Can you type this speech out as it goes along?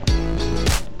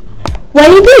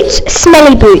Welly boots,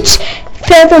 smelly boots,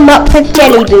 fill them up with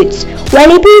jelly boots.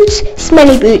 Welly boots,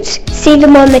 smelly boots, see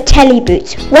them on the telly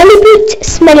boots. Welly boots,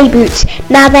 smelly boots,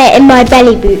 now they're in my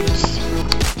belly boots.